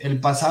El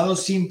pasado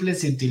simple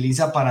se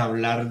utiliza para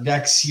hablar de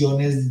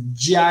acciones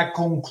ya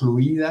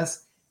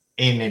concluidas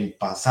en el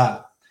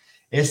pasado.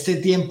 Este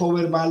tiempo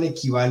verbal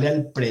equivale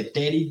al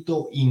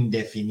pretérito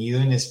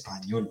indefinido en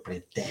español.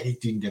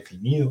 Pretérito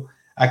indefinido.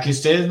 A que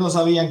ustedes no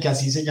sabían que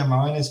así se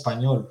llamaba en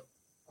español.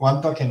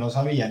 ¿Cuánto a que no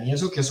sabían? Y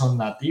eso que son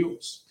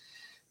nativos.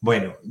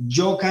 Bueno,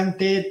 yo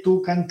canté,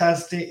 tú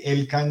cantaste,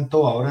 él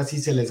cantó. Ahora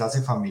sí se les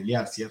hace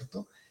familiar,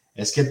 ¿cierto?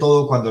 Es que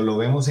todo cuando lo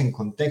vemos en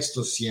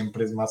contexto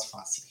siempre es más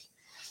fácil.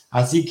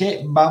 Así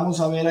que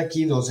vamos a ver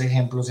aquí dos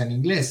ejemplos en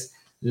inglés.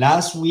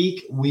 Last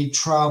week we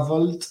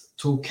traveled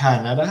to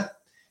Canada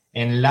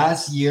and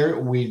last year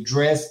we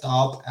dressed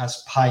up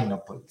as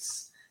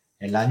pineapples.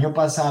 El año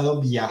pasado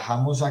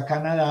viajamos a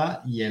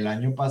Canadá y el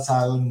año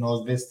pasado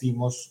nos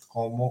vestimos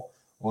como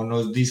o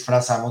nos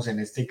disfrazamos, en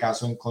este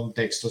caso en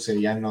contexto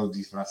sería nos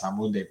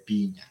disfrazamos de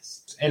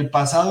piñas. El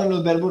pasado en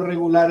los verbos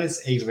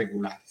regulares e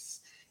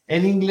irregulares.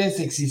 En inglés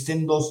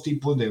existen dos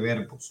tipos de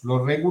verbos,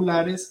 los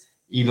regulares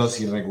y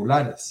los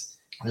irregulares.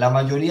 La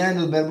mayoría de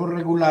los verbos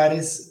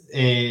regulares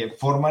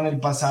forman el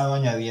pasado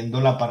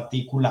añadiendo la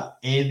partícula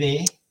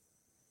ed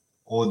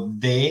o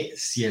de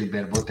si el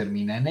verbo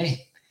termina en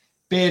e.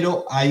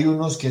 Pero hay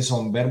unos que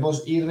son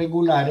verbos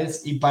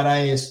irregulares y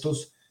para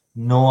estos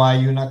no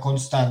hay una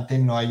constante,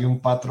 no hay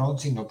un patrón,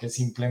 sino que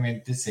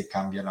simplemente se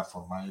cambia la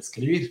forma de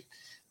escribir.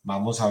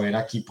 Vamos a ver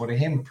aquí, por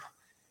ejemplo.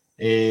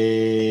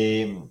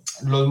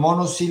 Los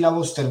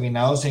monosílabos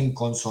terminados en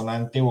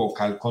consonante,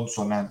 vocal,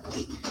 consonante.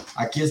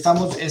 Aquí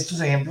estamos,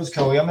 estos ejemplos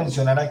que voy a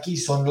mencionar aquí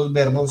son los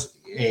verbos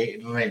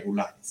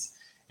regulares.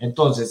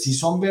 Entonces, si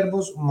son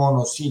verbos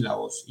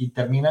monosílabos y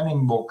terminan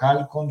en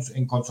vocal,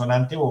 en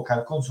consonante,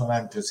 vocal,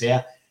 consonante, o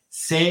sea,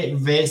 C,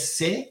 V,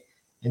 C,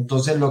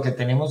 entonces lo que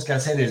tenemos que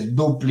hacer es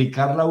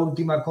duplicar la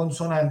última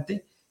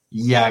consonante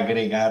y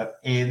agregar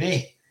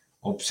ed.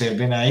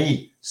 Observen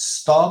ahí,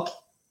 stop,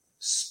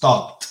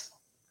 stopped.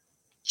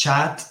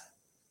 Chat,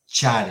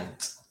 chatted.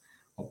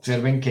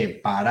 Observen que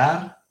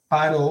parar,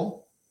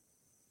 paró,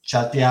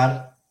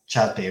 chatear,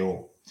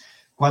 chateó.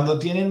 Cuando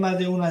tienen más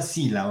de una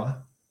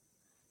sílaba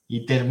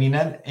y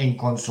terminan en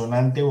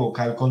consonante,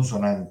 vocal,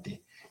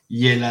 consonante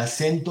y el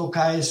acento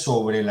cae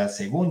sobre la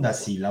segunda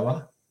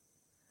sílaba,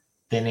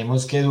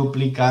 tenemos que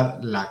duplicar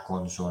la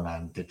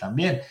consonante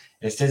también.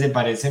 Este se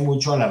parece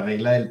mucho a la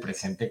regla del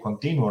presente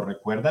continuo.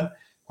 ¿Recuerdan?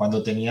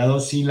 Cuando tenía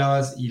dos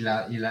sílabas y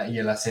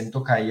el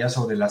acento caía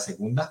sobre la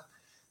segunda.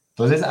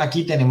 Entonces,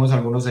 aquí tenemos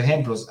algunos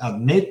ejemplos.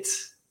 Admit,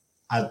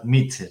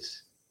 admitted.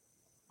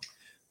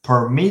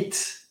 Permit,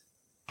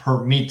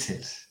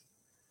 permitted.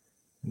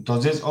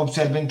 Entonces,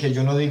 observen que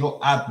yo no digo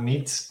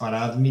admit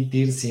para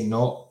admitir,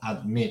 sino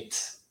admit.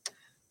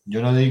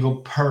 Yo no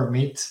digo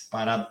permit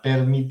para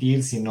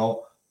permitir,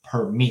 sino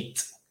permit.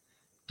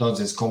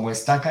 Entonces, como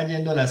está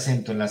cayendo el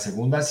acento en la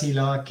segunda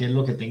sílaba, ¿qué es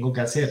lo que tengo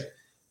que hacer?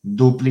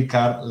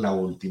 Duplicar la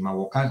última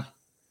vocal.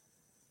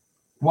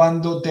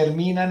 Cuando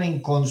terminan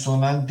en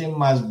consonante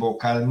más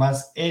vocal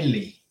más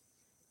L,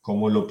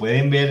 como lo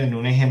pueden ver en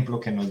un ejemplo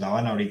que nos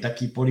daban ahorita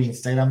aquí por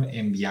Instagram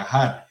en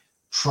viajar.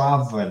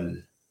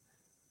 Travel,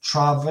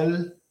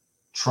 travel,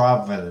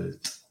 traveled.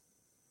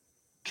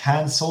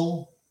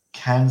 Cancel,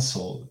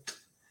 canceled.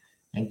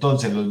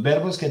 Entonces, los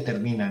verbos que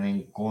terminan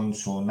en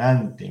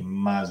consonante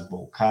más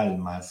vocal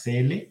más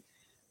L,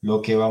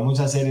 lo que vamos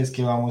a hacer es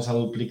que vamos a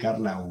duplicar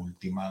la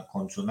última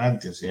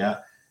consonante, o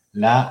sea,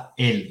 la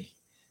L.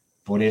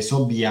 Por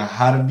eso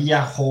viajar,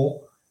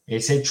 viajó,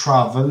 ese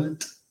traveled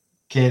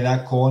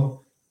queda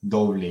con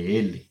doble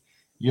L.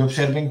 Y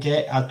observen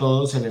que a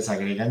todos se les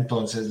agrega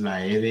entonces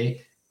la ed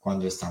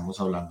cuando estamos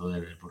hablando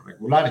de verbos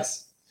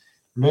regulares.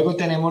 Luego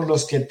tenemos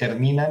los que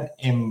terminan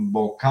en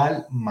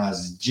vocal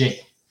más Y.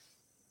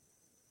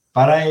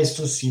 Para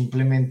esto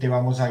simplemente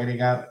vamos a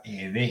agregar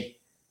ed,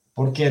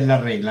 porque es la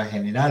regla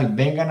general.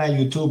 Vengan a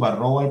YouTube,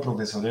 @ el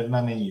profesor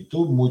Hernán en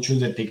YouTube. Muchos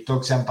de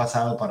TikTok se han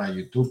pasado para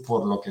YouTube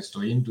por lo que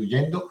estoy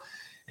intuyendo.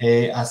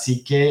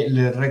 Así que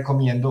les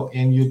recomiendo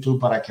en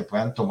YouTube para que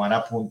puedan tomar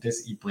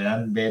apuntes y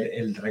puedan ver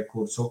el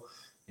recurso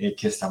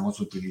que estamos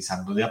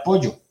utilizando de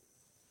apoyo.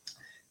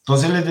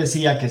 Entonces les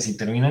decía que si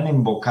terminan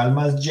en vocal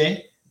más Y,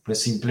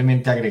 pues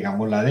simplemente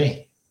agregamos la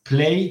D.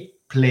 Play,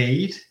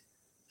 played,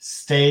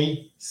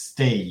 stay,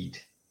 stayed.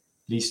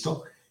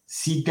 ¿Listo?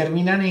 Si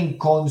terminan en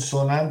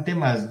consonante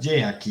más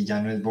Y, aquí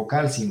ya no es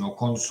vocal, sino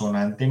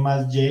consonante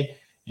más Y,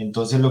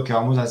 entonces lo que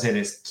vamos a hacer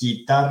es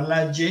quitar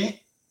la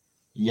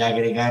Y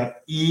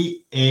agregar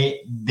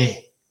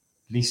IED.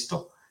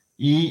 ¿Listo?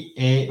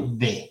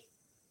 IED.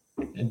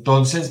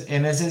 Entonces,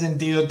 en ese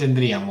sentido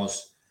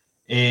tendríamos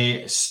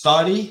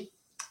study,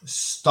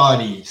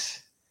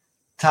 studies,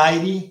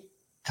 tidy,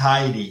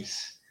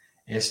 tidies,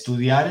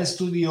 estudiar,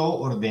 estudió,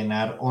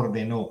 ordenar,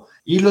 ordenó.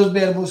 Y los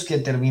verbos que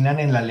terminan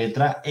en la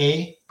letra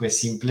E, pues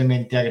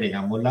simplemente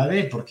agregamos la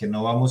D, porque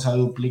no vamos a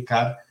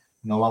duplicar,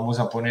 no vamos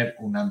a poner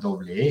una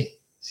doble E,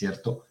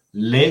 ¿cierto?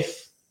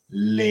 Left,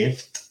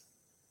 left,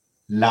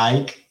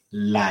 like,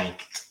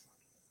 liked.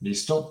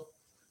 ¿Listo?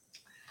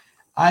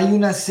 Hay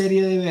una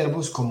serie de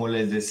verbos, como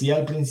les decía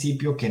al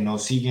principio, que no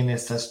siguen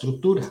esta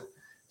estructura.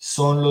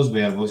 Son los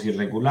verbos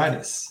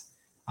irregulares.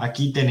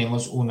 Aquí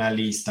tenemos una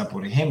lista,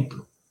 por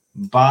ejemplo.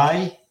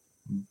 Buy,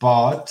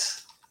 bought,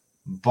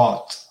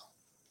 bought.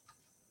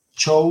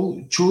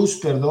 Choose,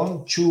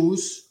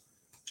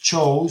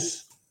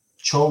 chose,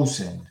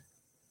 chosen.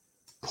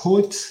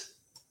 Put,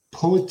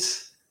 put.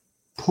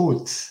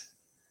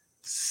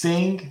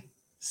 Sing,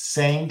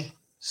 sang,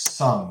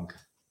 sung.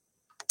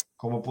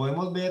 Como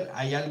podemos ver,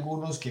 hay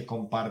algunos que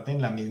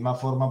comparten la misma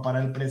forma para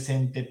el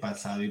presente,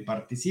 pasado y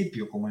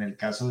participio, como en el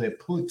caso de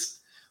put.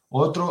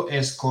 Otro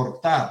es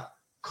cortar,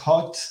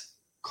 cut,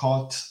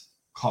 cut,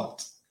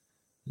 cut.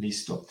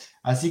 ¿Listo?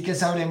 Así que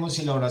sabremos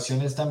si la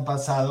oración está en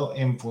pasado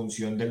en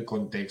función del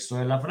contexto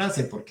de la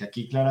frase, porque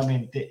aquí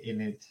claramente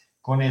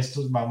con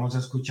estos vamos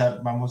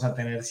a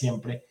tener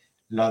siempre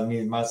la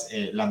misma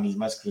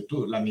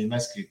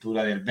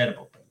escritura del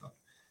verbo, perdón.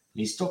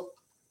 ¿Listo?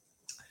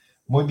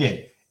 Muy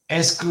bien.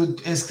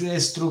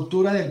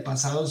 Estructura del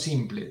pasado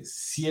simple.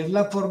 Si es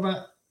la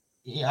forma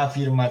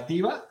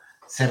afirmativa,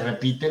 se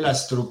repite la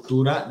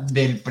estructura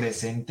del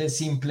presente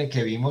simple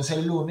que vimos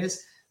el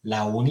lunes.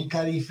 La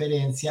única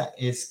diferencia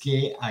es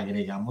que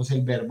agregamos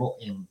el verbo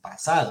en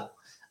pasado.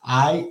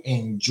 I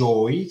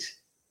enjoyed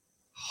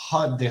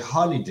the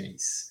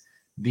holidays.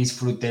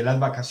 Disfruté las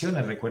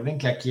vacaciones. Recuerden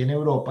que aquí en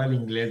Europa el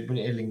inglés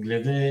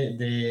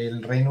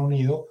del Reino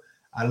Unido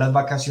a las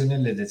vacaciones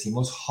les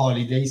decimos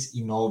holidays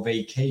y no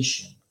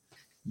vacation.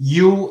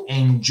 You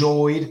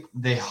enjoyed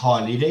the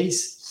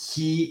holidays.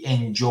 He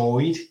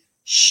enjoyed.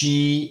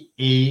 She,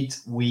 it,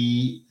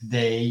 we,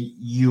 they,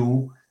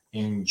 you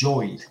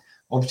enjoyed.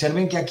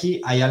 Observen que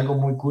aquí hay algo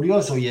muy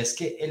curioso y es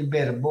que el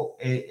verbo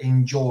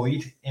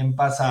enjoyed en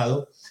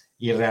pasado,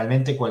 y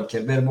realmente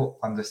cualquier verbo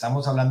cuando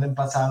estamos hablando en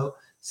pasado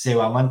se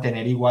va a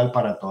mantener igual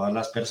para todas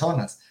las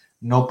personas.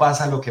 No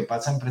pasa lo que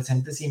pasa en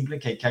presente simple,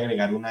 que hay que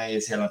agregar una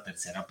S a la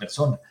tercera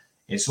persona.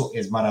 Eso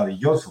es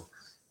maravilloso.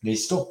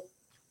 ¿Listo?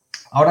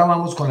 Ahora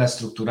vamos con la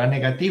estructura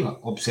negativa.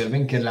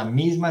 Observen que es la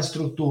misma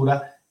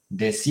estructura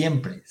de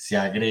siempre. Se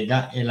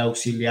agrega el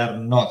auxiliar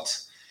not.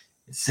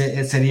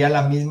 Sería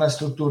la misma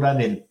estructura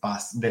del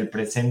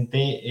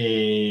presente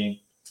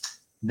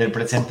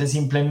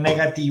simple en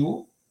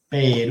negativo,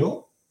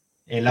 pero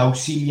el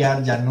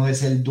auxiliar ya no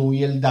es el do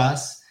y el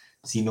das,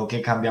 sino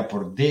que cambia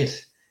por did,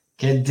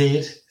 que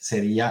did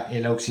sería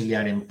el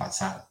auxiliar en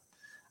pasado.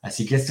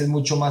 Así que este es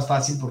mucho más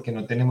fácil porque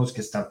no tenemos que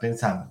estar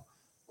pensando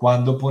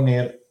cuándo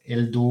poner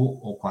el do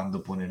o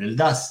cuándo poner el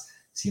das,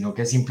 sino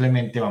que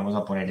simplemente vamos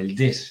a poner el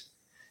did.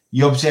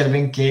 Y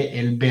observen que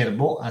el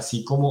verbo,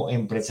 así como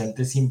en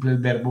presente simple el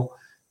verbo,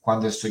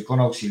 cuando estoy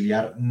con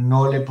auxiliar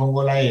no le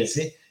pongo la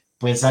S,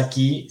 pues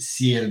aquí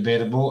si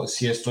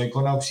estoy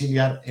con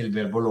auxiliar, el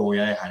verbo lo voy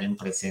a dejar en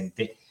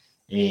presente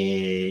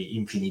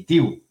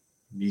infinitivo,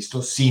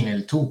 ¿listo? Sin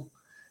el to.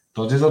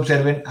 Entonces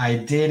observen, I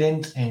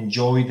didn't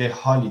enjoy the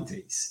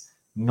holidays.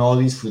 No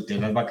disfruté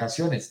las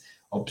vacaciones.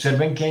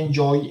 Observen que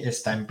enjoy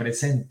está en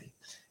presente.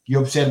 Y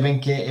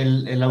observen que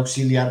el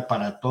auxiliar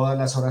para todas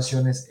las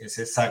oraciones es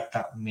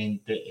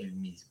exactamente el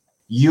mismo.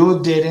 You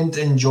didn't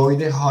enjoy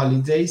the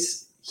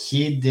holidays.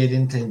 He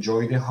didn't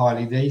enjoy the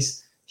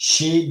holidays.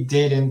 She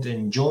didn't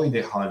enjoy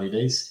the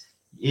holidays.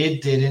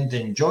 It didn't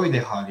enjoy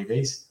the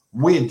holidays.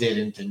 We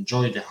didn't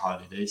enjoy the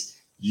holidays.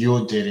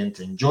 You didn't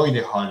enjoy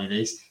the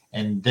holidays.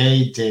 And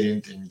they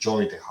didn't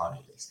enjoy the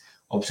holidays.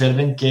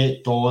 Observen que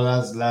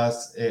todas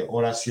las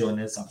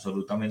oraciones,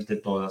 absolutamente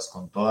todas,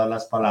 con todas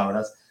las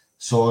palabras,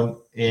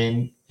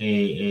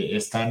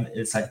 están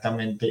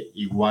exactamente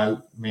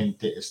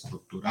igualmente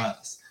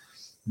estructuradas.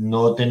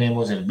 No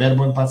tenemos el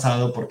verbo en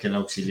pasado porque el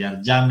auxiliar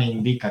ya me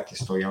indica que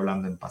estoy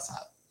hablando en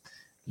pasado.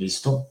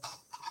 ¿Listo?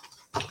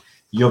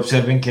 Y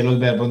observen que los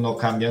verbos no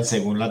cambian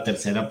según la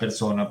tercera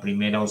persona,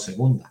 primera o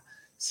segunda.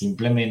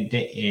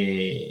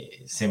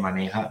 Simplemente se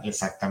maneja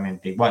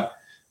exactamente igual.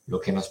 Lo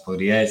que nos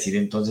podría decir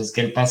entonces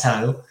que el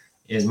pasado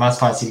es más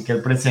fácil que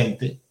el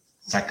presente,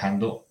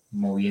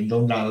 moviendo a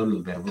un lado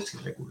los verbos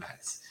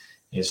irregulares.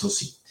 Eso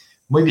sí.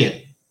 Muy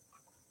bien.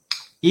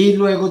 Y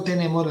luego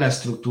tenemos la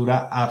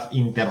estructura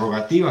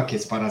interrogativa, que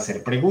es para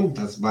hacer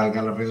preguntas,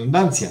 valga la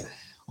redundancia.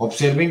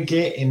 Observen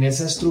que en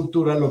esa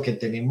estructura lo que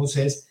tenemos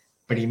es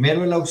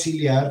primero el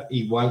auxiliar,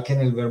 igual que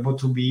en el verbo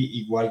to be,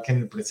 igual que en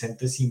el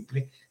presente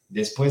simple,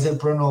 después el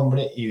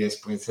pronombre y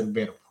después el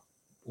verbo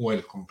o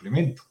el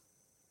complemento.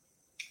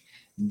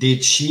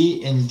 Did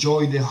she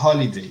enjoy the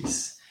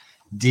holidays?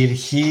 Did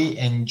he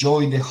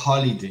enjoy the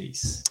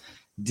holidays?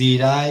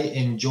 Did I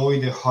enjoy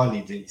the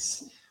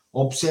holidays?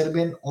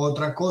 Observen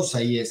otra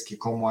cosa, y es que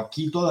como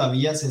aquí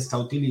todavía se está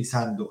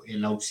utilizando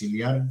el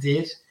auxiliar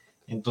did,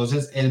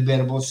 entonces el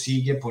verbo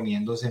sigue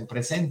poniéndose en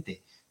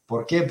presente.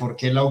 ¿Por qué?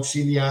 Porque el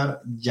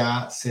auxiliar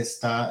ya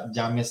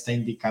me está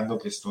indicando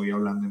que estoy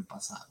hablando en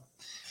pasado.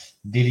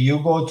 Did you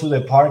go to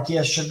the park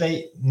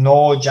yesterday?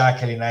 No,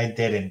 Jacqueline, I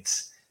didn't.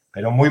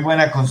 Pero muy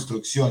buena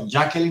construcción.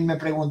 Jacqueline me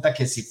pregunta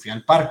que si fui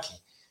al parque.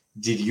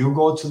 Did you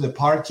go to the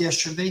park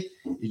yesterday?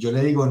 Y yo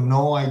le digo,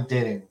 no, I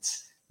didn't.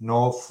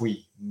 No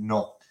fui,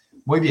 no.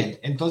 Muy bien,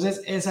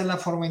 entonces esa es la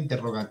forma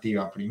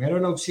interrogativa. Primero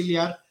el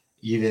auxiliar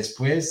y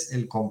después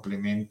el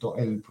complemento,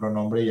 el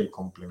pronombre y el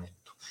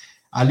complemento.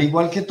 Al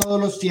igual que todos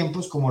los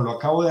tiempos, como lo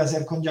acabo de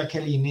hacer con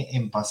Jacqueline,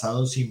 en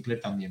pasado simple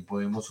también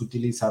podemos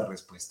utilizar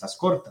respuestas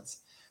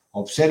cortas.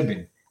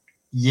 Observen,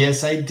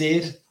 yes I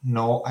did,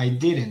 no I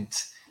didn't.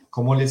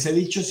 Como les he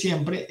dicho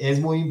siempre, es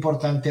muy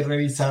importante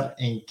revisar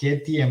en qué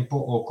tiempo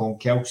o con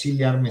qué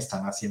auxiliar me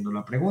están haciendo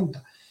la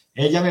pregunta.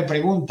 Ella me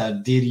pregunta,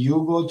 did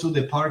you go to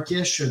the park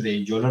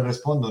yesterday? Yo le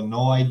respondo,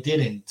 no I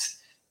didn't.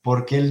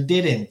 ¿Por qué el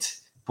didn't?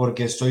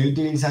 Porque estoy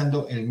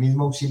utilizando el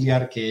mismo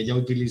auxiliar que ella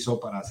utilizó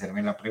para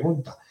hacerme la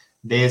pregunta.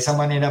 De esa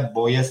manera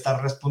voy a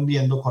estar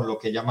respondiendo con lo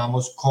que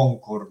llamamos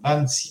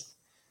concordancia,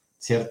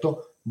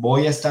 ¿cierto?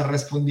 Voy a estar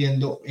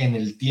respondiendo en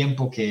el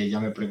tiempo que ella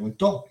me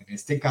preguntó, en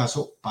este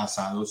caso,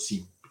 pasado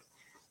simple.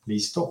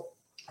 ¿Listo?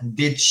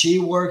 Did she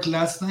work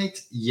last night?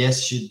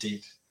 Yes, she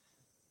did.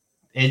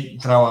 ¿Él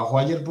trabajó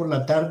ayer por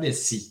la tarde?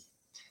 Sí.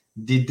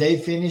 Did they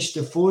finish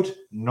the food?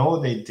 No,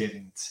 they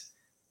didn't.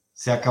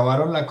 ¿Se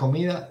acabaron la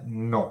comida?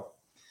 No.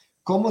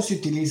 ¿Cómo se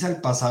utiliza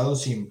el pasado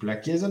simple?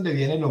 Aquí es donde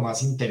viene lo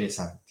más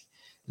interesante.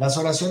 Las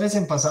oraciones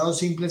en pasado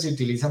simple se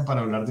utilizan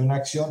para hablar de una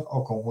acción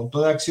o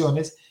conjunto de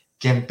acciones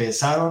que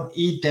empezaron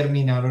y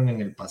terminaron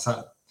en el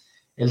pasado.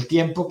 El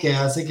tiempo que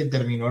hace que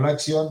terminó la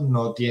acción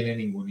no tiene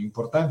ninguna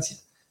importancia,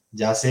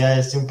 ya sea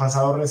este un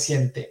pasado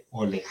reciente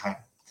o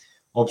lejano.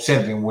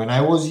 Observen, when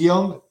I was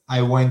young,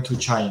 I went to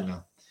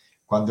China.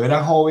 Cuando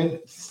era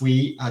joven,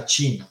 fui a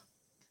China.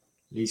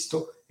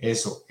 ¿Listo?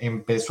 Eso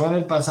empezó en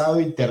el pasado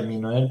y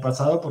terminó en el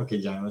pasado porque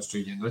ya no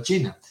estoy yendo a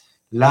China.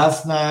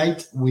 Last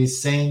night we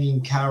sang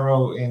in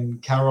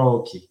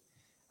karaoke.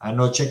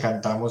 Anoche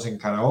cantamos en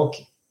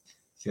karaoke,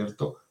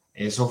 ¿cierto?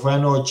 Eso fue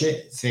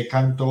anoche, se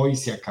cantó y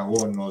se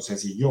acabó, no se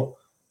siguió.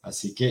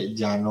 Así que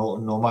ya no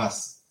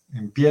más.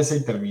 Empieza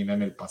y termina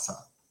en el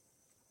pasado.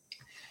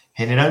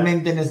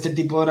 Generalmente en este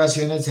tipo de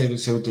oraciones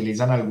se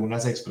utilizan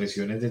algunas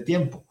expresiones de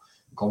tiempo,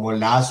 como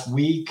last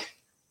week,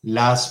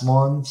 last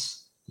month,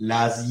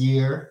 last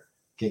year,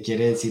 que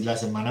quiere decir la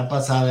semana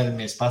pasada, el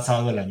mes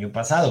pasado, el año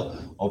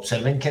pasado.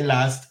 Observen que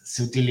last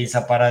se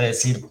utiliza para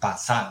decir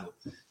pasado.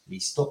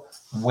 ¿Listo?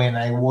 When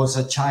I was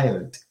a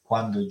child,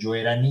 cuando yo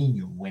era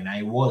niño. When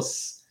I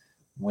was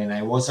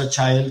a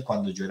child,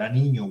 cuando yo era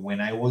niño.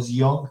 When I was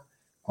young,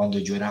 cuando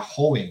yo era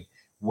joven.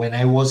 When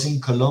I was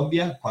in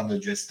Colombia, cuando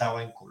yo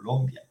estaba en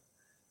Colombia.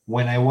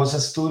 When I was a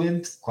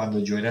student, cuando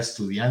yo era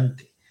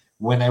estudiante.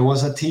 When I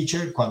was a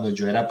teacher, cuando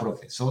yo era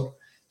profesor.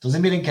 Entonces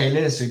miren que ahí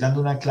les estoy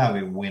dando una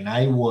clave. When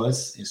I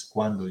was es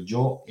cuando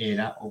yo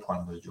era o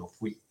cuando yo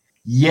fui.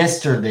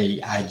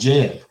 Yesterday,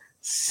 ayer.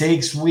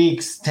 6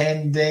 weeks,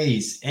 10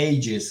 days,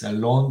 ages, a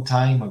long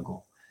time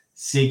ago.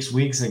 6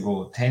 weeks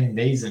ago, 10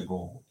 days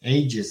ago,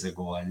 ages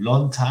ago, a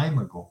long time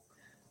ago.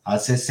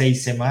 Hace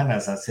 6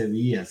 semanas, hace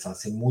días,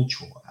 hace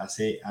mucho,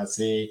 hace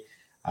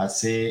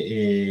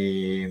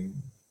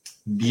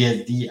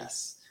 10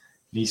 días.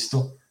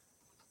 ¿Listo?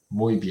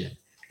 Muy bien.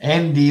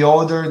 And the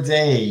other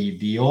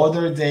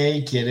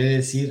day quiere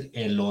decir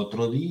el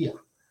otro día.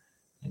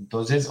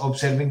 Entonces,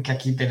 observen que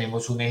aquí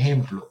tenemos un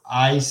ejemplo.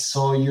 I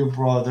saw your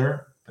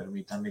brother.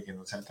 Permítanme que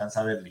no se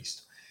alcanza a ver,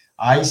 listo.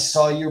 I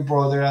saw your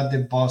brother at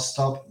the bus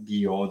stop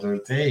the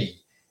other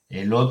day.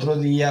 El otro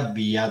día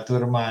vi a tu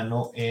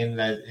hermano en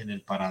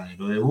el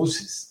paradero de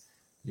buses.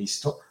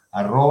 ¿Listo?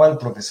 @ el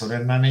profesor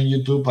Hernán en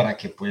YouTube para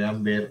que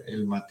puedan ver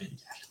el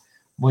material.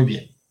 Muy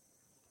bien.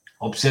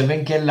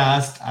 Observen que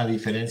last, a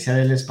diferencia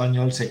del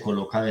español, se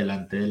coloca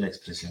delante de la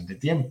expresión de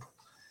tiempo.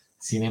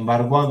 Sin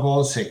embargo,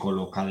 ago se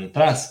coloca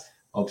detrás.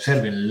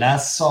 Observen,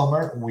 last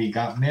summer we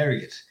got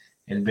married.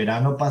 El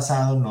verano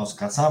pasado nos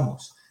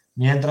casamos.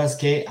 Mientras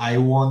que I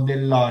won the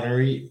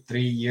lottery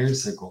 3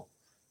 years ago.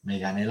 Me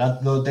gané la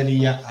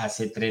lotería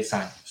hace 3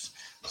 años.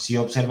 Si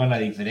observan la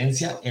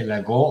diferencia, el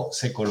ago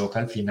se coloca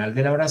al final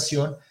de la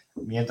oración,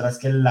 mientras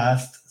que el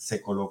last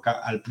se coloca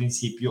al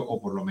principio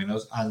o por lo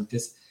menos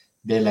antes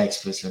de la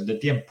expresión de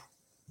tiempo.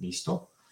 ¿Listo?